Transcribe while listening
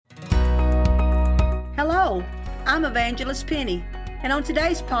Hello, I'm Evangelist Penny, and on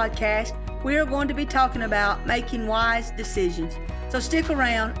today's podcast, we are going to be talking about making wise decisions. So stick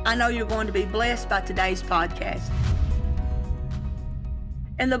around. I know you're going to be blessed by today's podcast.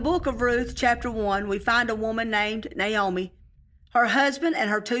 In the book of Ruth, chapter 1, we find a woman named Naomi. Her husband and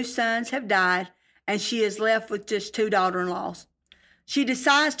her 2 sons have died, and she is left with just 2 daughter-in-laws. She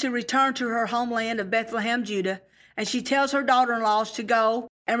decides to return to her homeland of Bethlehem, Judah, and she tells her daughter-in-laws to go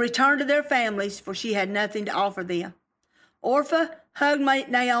and return to their families, for she had nothing to offer them. Orpah hugged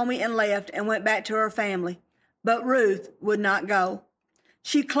Naomi and left and went back to her family, but Ruth would not go.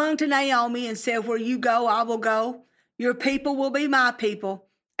 She clung to Naomi and said, "Where you go, I will go. Your people will be my people,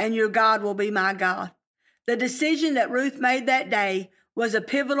 and your God will be my God." The decision that Ruth made that day was a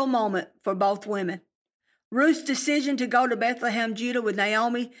pivotal moment for both women. Ruth's decision to go to Bethlehem, Judah with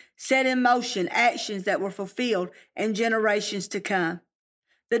Naomi set in motion actions that were fulfilled in generations to come.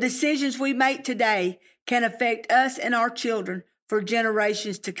 The decisions we make today can affect us and our children for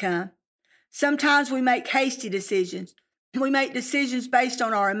generations to come. Sometimes we make hasty decisions. We make decisions based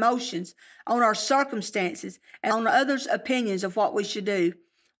on our emotions, on our circumstances, and on others' opinions of what we should do,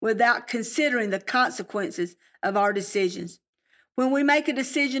 without considering the consequences of our decisions. When we make a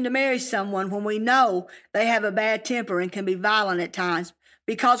decision to marry someone when we know they have a bad temper and can be violent at times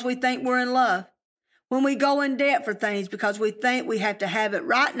because we think we're in love. When we go in debt for things because we think we have to have it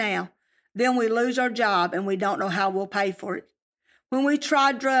right now, then we lose our job and we don't know how we'll pay for it. When we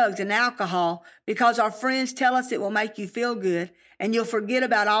try drugs and alcohol because our friends tell us it will make you feel good and you'll forget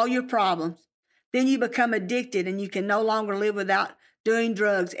about all your problems, then you become addicted and you can no longer live without doing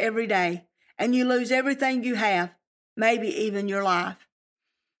drugs every day, and you lose everything you have, maybe even your life.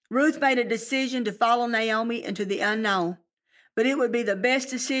 Ruth made a decision to follow Naomi into the unknown, but it would be the best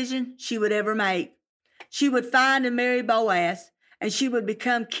decision she would ever make. She would find and marry Boaz, and she would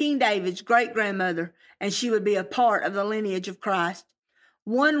become King David's great-grandmother, and she would be a part of the lineage of Christ.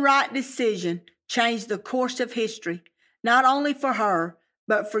 One right decision changed the course of history, not only for her,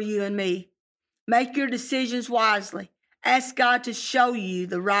 but for you and me. Make your decisions wisely. Ask God to show you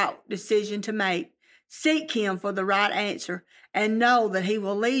the right decision to make. Seek Him for the right answer, and know that He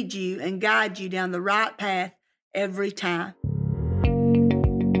will lead you and guide you down the right path every time.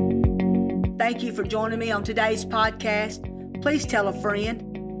 Thank you for joining me on today's podcast. Please tell a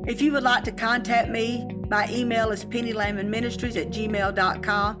friend. If you would like to contact me, my email is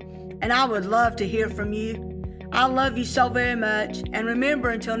pennylandmanministries@gmail.com, and I would love to hear from you. I love you so very much, and remember,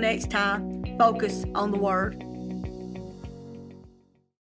 until next time, focus on the Word.